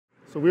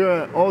So we are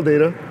at All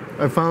Data.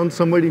 I found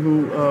somebody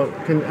who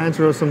can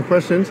answer us some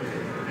questions.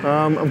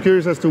 I'm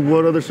curious as to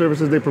what other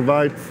services they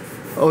provide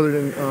other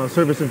than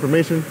service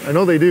information. I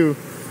know they do.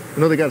 I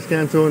know they got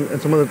Scanto and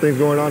some other things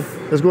going on.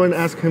 Let's go ahead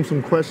and ask him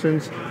some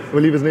questions. I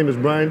believe his name is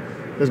Brian.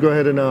 Let's go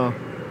ahead and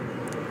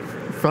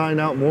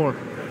find out more.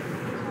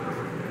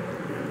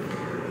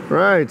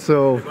 Right,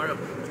 so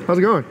how's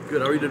it going?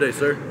 Good, how are you today,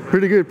 sir?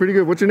 Pretty good, pretty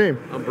good. What's your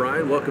name? I'm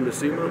Brian, welcome to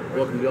SEMA,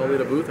 welcome to the All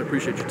Data booth. I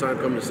appreciate your time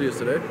coming to see us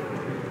today.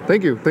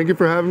 Thank you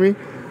for having me.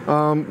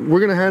 We're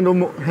gonna hand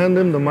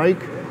him the mic.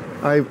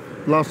 I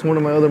lost one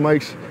of my other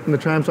mics in the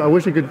tram, so I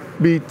wish it could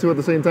be two at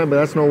the same time, but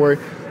that's no worry.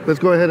 Let's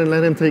go ahead and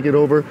let him take it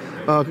over.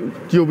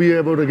 You'll be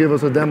able to give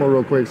us a demo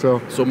real quick.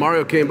 So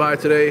Mario came by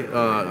today.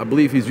 I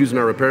believe he's using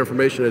our repair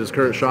information at his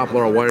current shop,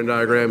 all our wiring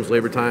diagrams,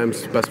 labor times,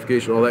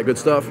 specification, all that good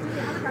stuff.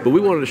 But we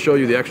wanted to show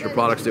you the extra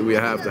products that we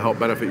have to help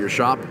benefit your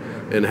shop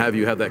and have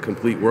you have that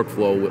complete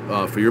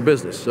workflow for your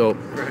business. So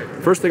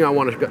first thing I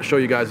want to show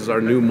you guys is our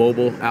new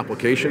mobile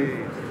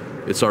application.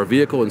 It's our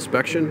vehicle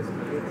inspection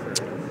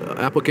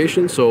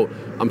application. So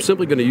I'm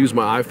simply going to use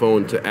my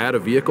iPhone to add a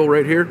vehicle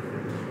right here.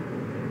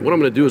 What I'm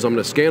going to do is I'm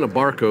going to scan a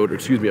barcode, or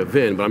excuse me, a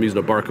VIN, but I'm using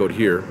a barcode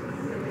here.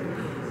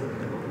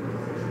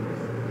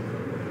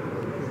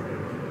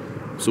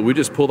 So we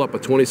just pulled up a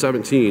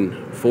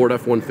 2017 Ford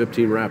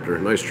F-150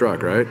 Raptor. Nice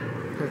truck, right?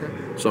 Okay.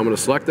 So I'm going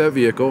to select that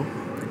vehicle.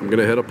 I'm going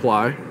to hit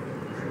apply.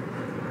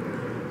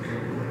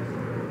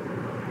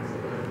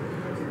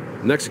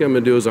 Next thing I'm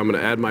going to do is I'm going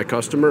to add my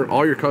customer.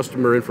 All your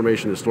customer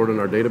information is stored in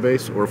our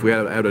database, or if we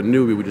had to add a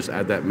new, we would just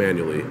add that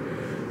manually.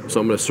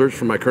 So I'm going to search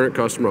for my current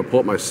customer. I'll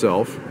pull up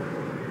myself.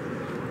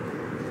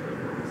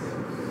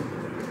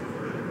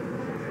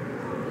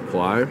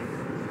 Apply.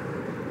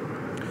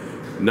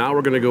 Now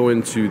we're going to go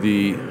into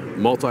the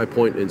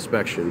multi-point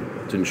inspection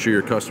to ensure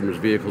your customers'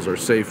 vehicles are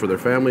safe for their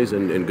families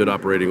and in good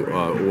operating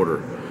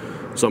order.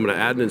 So I'm going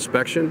to add an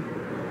inspection.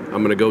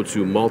 I'm going to go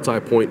to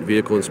multi-point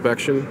vehicle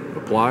inspection,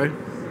 apply.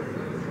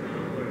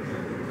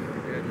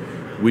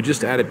 We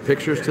just added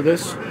pictures to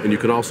this, and you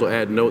can also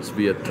add notes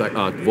via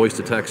voice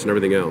to text and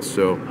everything else.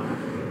 So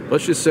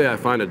let's just say I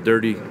find a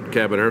dirty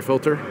cabin air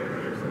filter.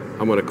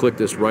 I'm going to click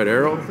this right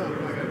arrow,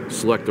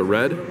 select the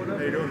red,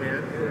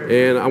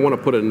 and I want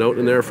to put a note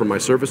in there for my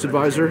service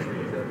advisor.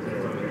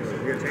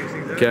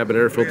 Cabin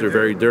air filter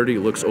very dirty,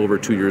 looks over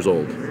 2 years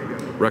old.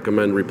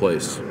 Recommend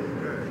replace.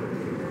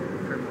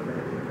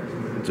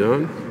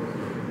 Done.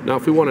 Now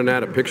if we want to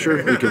add a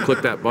picture, we can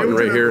click that button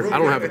right here. I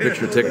don't have a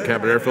picture to take a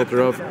cabin air filter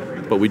of,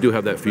 but we do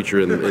have that feature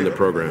in the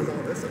program.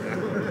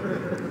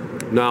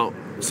 Now,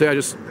 let's say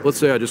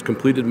I just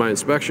completed my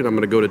inspection. I'm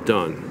going to go to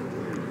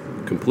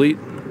done. Complete.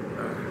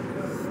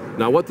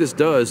 Now what this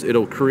does,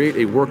 it'll create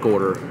a work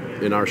order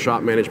in our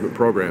shop management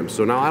program.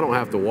 So now I don't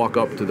have to walk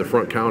up to the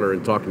front counter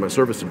and talk to my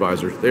service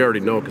advisor. They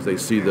already know because they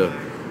see the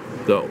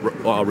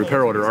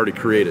repair order already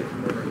created.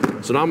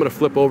 So now I'm going to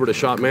flip over to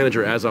shop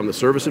manager as I'm the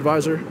service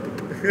advisor.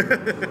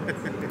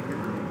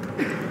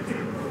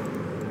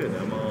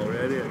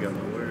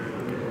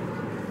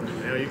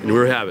 And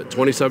we have it,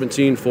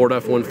 2017 Ford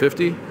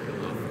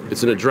F-150.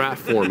 It's in a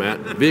draft format.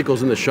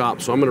 Vehicle's in the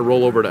shop, so I'm going to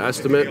roll over to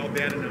estimate.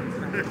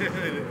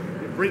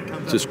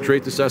 Just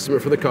create this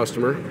estimate for the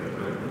customer.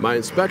 My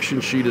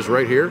inspection sheet is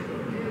right here.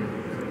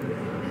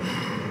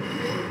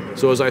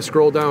 So as I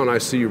scroll down, I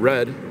see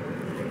red,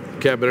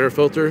 cabin air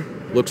filter,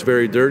 looks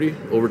very dirty,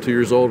 over 2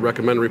 years old,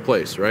 recommend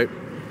replace, right?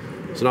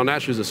 So now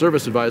naturally as a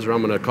service advisor,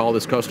 I'm going to call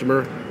this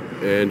customer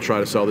and try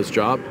to sell this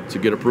job to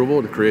get approval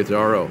and create the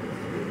RO.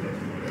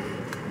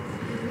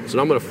 So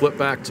now I'm going to flip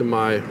back to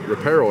my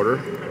repair order.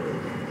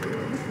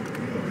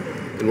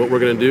 And what we're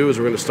going to do is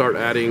we're going to start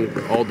adding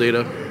all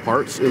data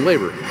parts in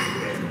labor.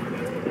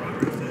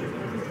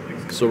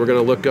 So we're going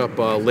to look up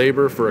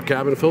labor for a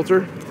cabin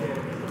filter.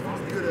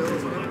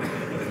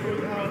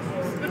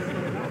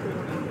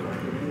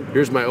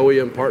 Here's my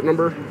OEM part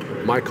number,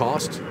 my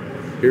cost.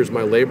 Here's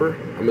my labor.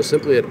 I'm going to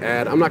simply hit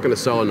add. I'm not going to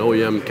sell an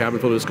OEM cabin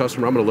filter to this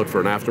customer. I'm going to look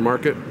for an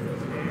aftermarket.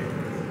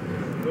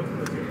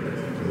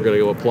 We're going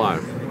to go apply.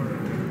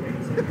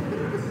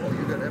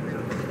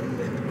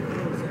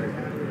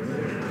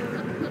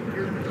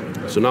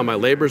 So now my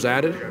labor's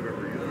added.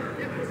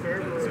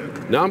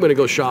 Now I'm going to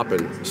go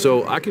shopping.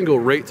 So I can go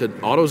right to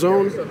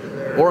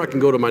AutoZone, or I can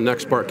go to my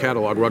next part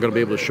catalog where I'm going to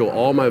be able to show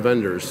all my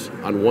vendors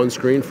on one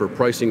screen for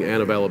pricing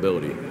and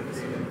availability.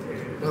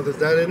 Now does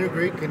that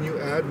integrate? Can you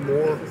add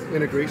more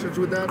integrations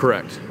with that?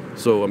 Correct.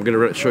 So I'm going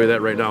to show you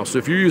that right now. So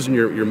if you're using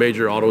your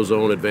major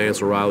AutoZone,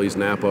 Advance, O'Reilly's,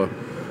 Napa,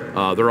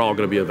 they're all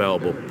going to be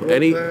available.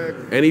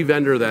 Any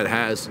vendor that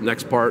has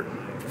next part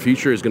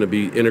feature is going to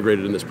be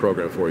integrated in this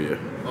program for you.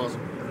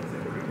 Awesome.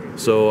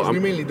 So we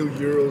mainly do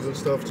Euros and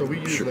stuff, so we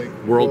use like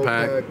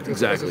WorldPack,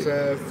 exactly.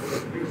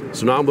 SSF.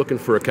 So now I'm looking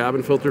for a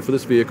cabin filter for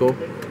this vehicle.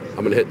 I'm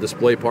going to hit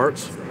display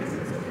parts.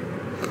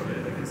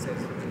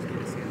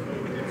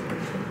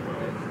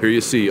 Here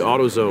you see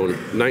AutoZone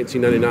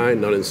 $19.99,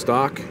 none in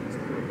stock.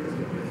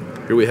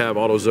 Here we have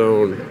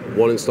AutoZone,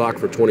 one in stock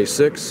for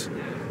 $26.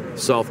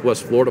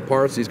 Southwest Florida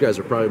parts. These guys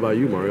are probably by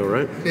you, Mario,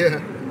 right?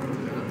 Yeah.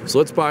 So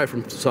let's buy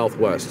from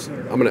Southwest.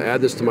 I'm going to add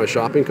this to my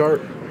shopping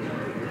cart.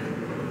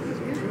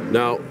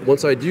 Now,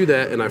 once I do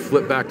that and I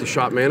flip back to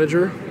Shop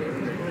Manager,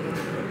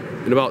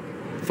 in about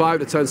 5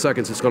 to 10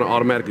 seconds, it's going to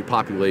automatically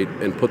populate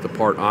and put the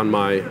part on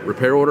my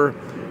repair order.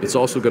 It's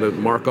also going to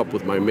mark up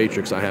with my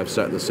matrix I have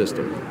set in the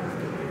system.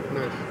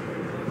 Nice.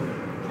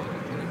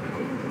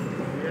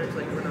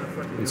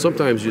 And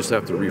sometimes you just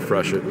have to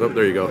refresh it. Oh,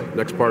 there you go.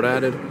 Next part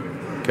added.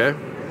 Okay.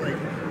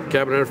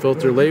 Cabin air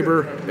filter,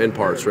 labor, and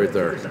parts right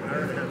there.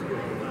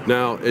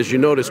 Now, as you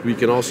notice, we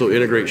can also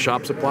integrate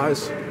shop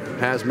supplies,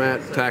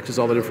 hazmat, taxes,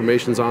 all that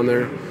information's on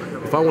there.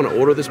 If I want to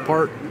order this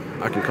part,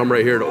 I can come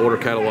right here to order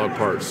catalog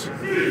parts,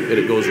 and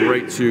it goes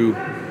right to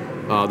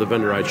the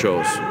vendor I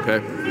chose,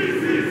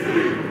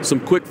 okay? Some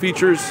quick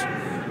features.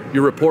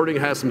 Your reporting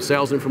has some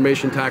sales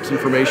information, tax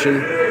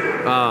information,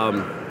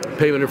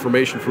 payment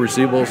information for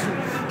receivables.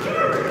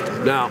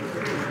 Now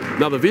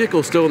the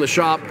vehicle's still in the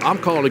shop. I'm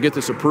calling to get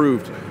this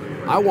approved.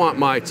 I want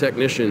my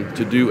technician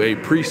to do a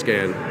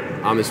pre-scan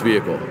on this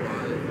vehicle.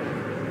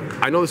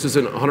 I know this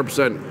isn't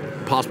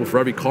 100% possible for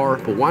every car,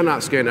 but why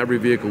not scan every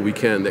vehicle we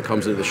can that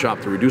comes into the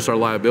shop to reduce our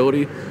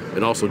liability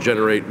and also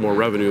generate more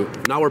revenue?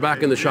 Now we're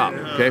back in the shop,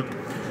 okay?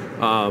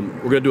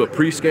 We're gonna do a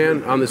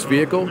pre-scan on this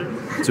vehicle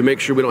to make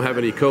sure we don't have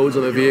any codes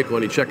on the vehicle,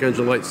 any check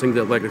engine lights, things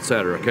like et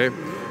cetera, okay?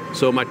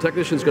 So my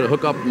technician's gonna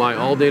hook up my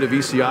all-data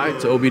VCI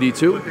to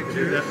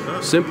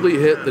OBD2. Simply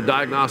hit the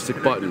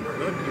diagnostic button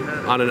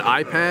on an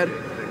iPad.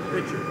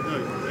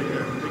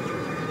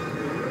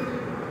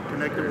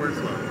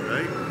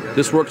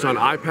 This works on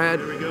iPad,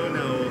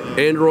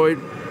 Android,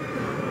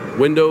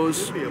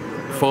 Windows,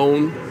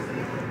 phone,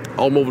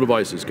 all mobile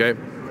devices, okay?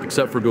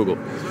 Except for Google.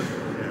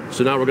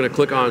 So now we're gonna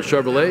click on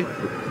Chevrolet,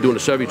 we're doing a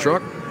Chevy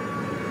truck.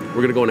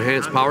 We're gonna go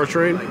Enhanced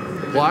Powertrain,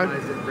 apply.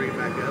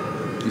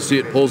 You see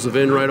it pulls the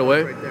VIN right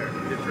away. It's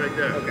right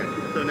there. Okay.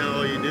 So now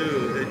all you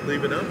do is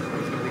leave it up,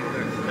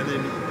 and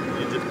then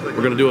you just click.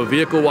 We're gonna do a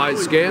vehicle-wide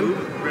scan.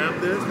 Grab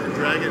this and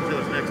drag it until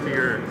it's next to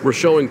yours. We're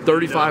showing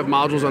 35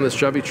 modules on this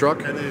Chevy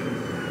truck. And then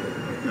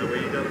that way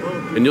you got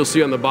both. And you'll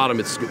see on the bottom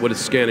it's what it's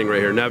scanning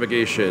right here.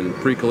 Navigation,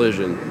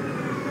 pre-collision.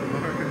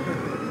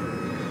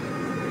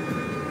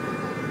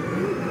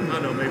 I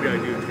don't know, maybe I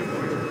do too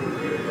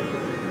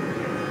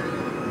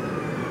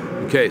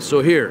much. Okay, so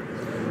here,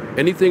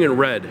 anything in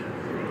red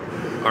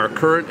are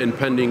current and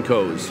pending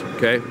codes,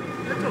 okay?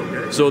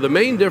 So the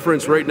main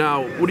difference right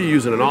now, what are you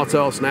using, an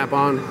Autel,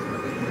 Snap-on?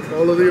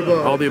 All of the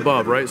above. All the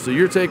above, right? So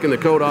you're taking the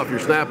code off your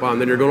Snap-on,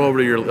 then you're going over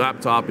to your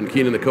laptop and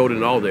keying in the code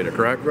in all data,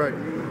 correct? Right.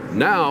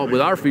 Now,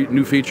 with our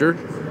new feature,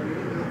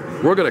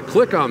 we're gonna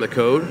click on the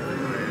code,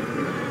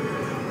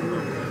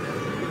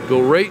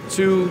 go right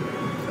to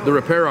the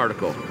repair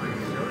article.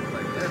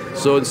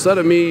 So instead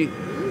of me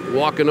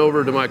walking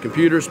over to my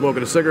computer,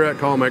 smoking a cigarette,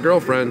 calling my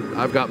girlfriend,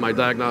 I've got my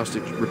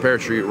diagnostic repair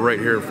sheet right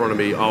here in front of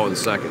me all in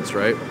seconds,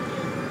 right?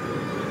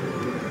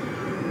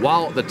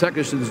 While the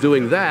technician's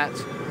doing that,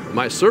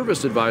 my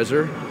service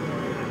advisor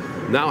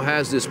now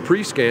has this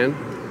pre-scan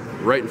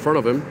right in front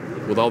of him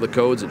with all the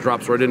codes. It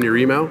drops right into your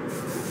email.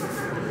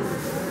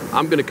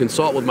 I'm going to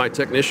consult with my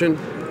technician.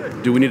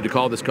 Do we need to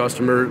call this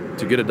customer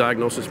to get a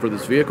diagnosis for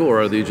this vehicle,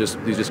 or are these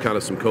just kind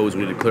of some codes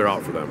we need to clear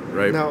out for them,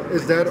 right? Now,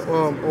 is that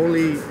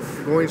only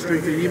going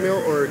straight to email,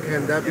 or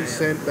can that be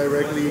sent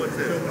directly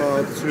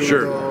to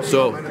Sure.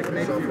 So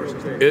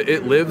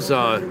it lives.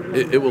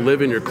 It will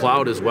live in your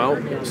cloud as well.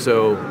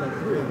 So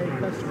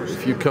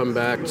if you come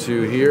back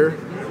to here,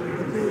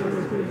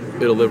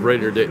 it'll live right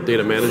in your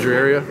data manager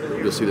area.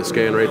 You'll see the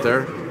scan right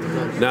there.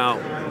 Now,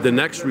 the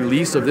next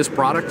release of this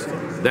product,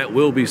 that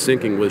will be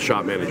syncing with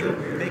Shop Manager.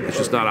 It's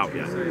just not out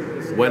yet.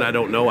 When, I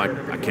don't know.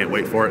 I can't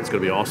wait for it. It's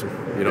going to be awesome.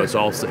 You know, it's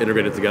all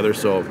integrated together.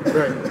 So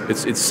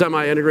it's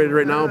semi-integrated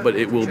right now, but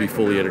it will be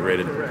fully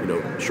integrated, you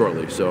know,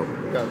 shortly. So,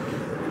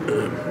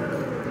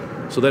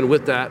 so then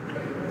with that,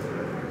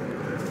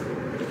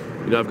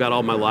 you know, I've got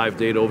all my live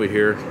data over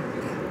here.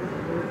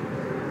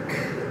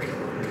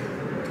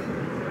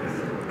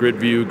 Grid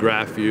view,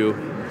 graph view.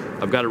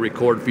 I've got a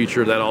record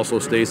feature that also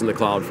stays in the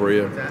cloud for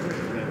you.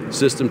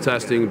 System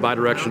testing,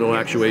 bidirectional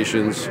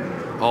actuations,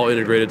 all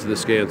integrated to the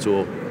scan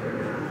tool.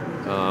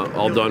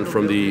 All done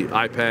from the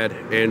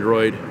iPad,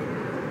 Android,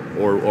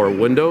 or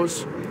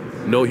Windows.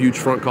 No huge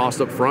front cost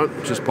up front,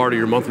 which is part of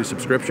your monthly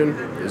subscription.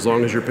 As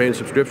long as you're paying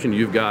subscription,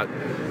 you've got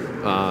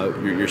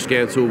your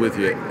scan tool with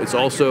you. It's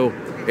also,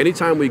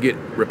 anytime we get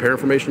repair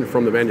information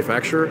from the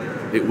manufacturer,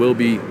 it will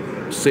be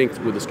synced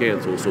with the scan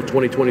tool. So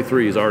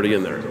 2023 is already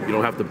in there. You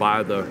don't have to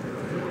buy the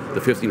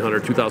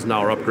 $1,500,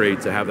 $2,000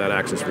 upgrade to have that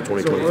access for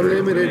 2023. So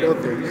unlimited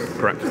updates.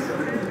 Correct.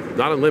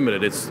 Not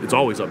unlimited. It's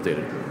always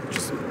updated.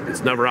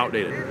 It's never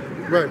outdated.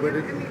 Right, but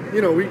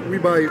you know, we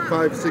buy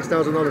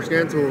 $5,000-$6,000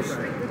 scan tools,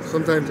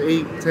 sometimes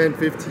 8, 10,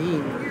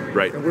 15.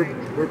 Right. And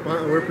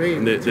we're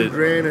paying the, $2,000 a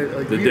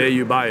year. The day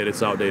you buy it,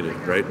 it's outdated,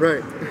 right?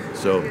 Right.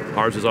 So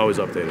ours is always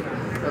updated.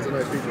 That's a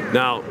nice feature.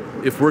 Now,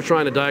 if we're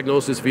trying to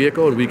diagnose this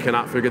vehicle and we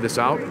cannot figure this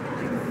out,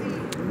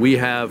 we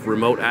have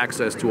remote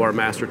access to our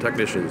master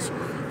technicians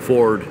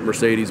Ford,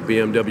 Mercedes,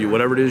 BMW,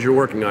 whatever it is you're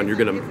working on, you're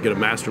going to get a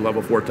master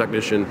level 4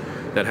 technician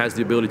that has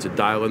the ability to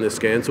dial in this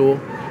scan tool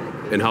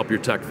and help your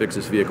tech fix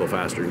this vehicle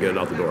faster and get it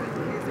out the door.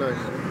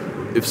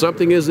 Nice. If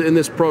something is in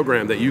this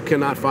program that you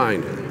cannot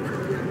find,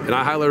 and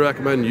I highly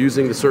recommend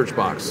using the search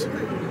box.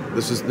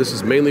 This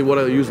is mainly what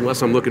I use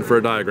unless I'm looking for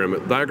a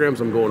diagram.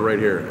 Diagrams, I'm going right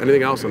here.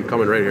 Anything else, I'm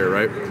coming right here,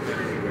 right?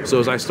 So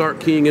as I start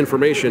keying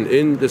information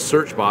in this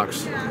search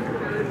box,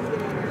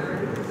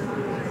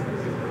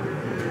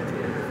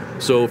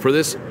 so for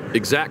this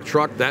exact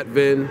truck, that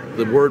VIN,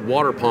 the word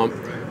water pump,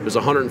 there's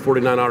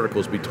 149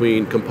 articles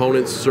between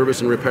components,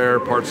 service and repair,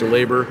 parts and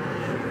labor,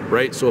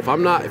 right? So if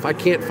I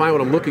can't find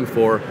what I'm looking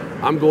for,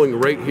 I'm going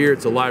right here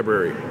to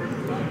library.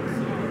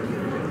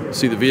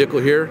 See the vehicle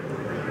here?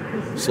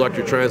 Select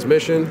your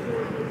transmission.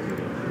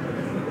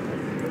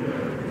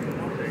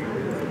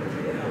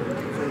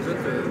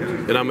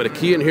 And I'm going to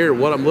key in here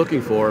what I'm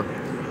looking for.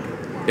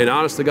 And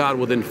honest to God,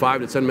 within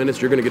 5 to 10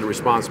 minutes, you're going to get a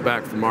response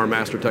back from our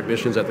master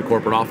technicians at the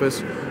corporate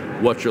office,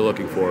 what you're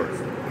looking for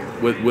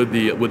with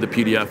the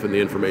PDF and the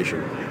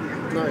information.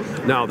 Nice.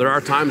 Now, there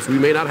are times we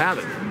may not have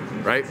it,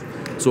 right?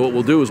 So what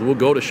we'll do is we'll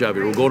go to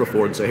Chevy, we'll go to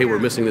Ford and say, hey, we're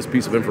missing this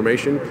piece of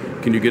information.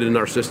 Can you get it in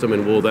our system?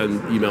 And we'll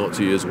then email it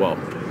to you as well.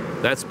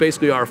 That's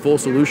basically our full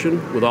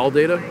solution with all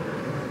data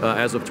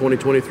as of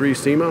 2023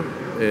 SEMA.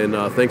 And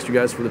thanks you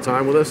guys for the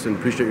time with us and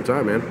appreciate your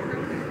time, man.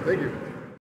 Thank you.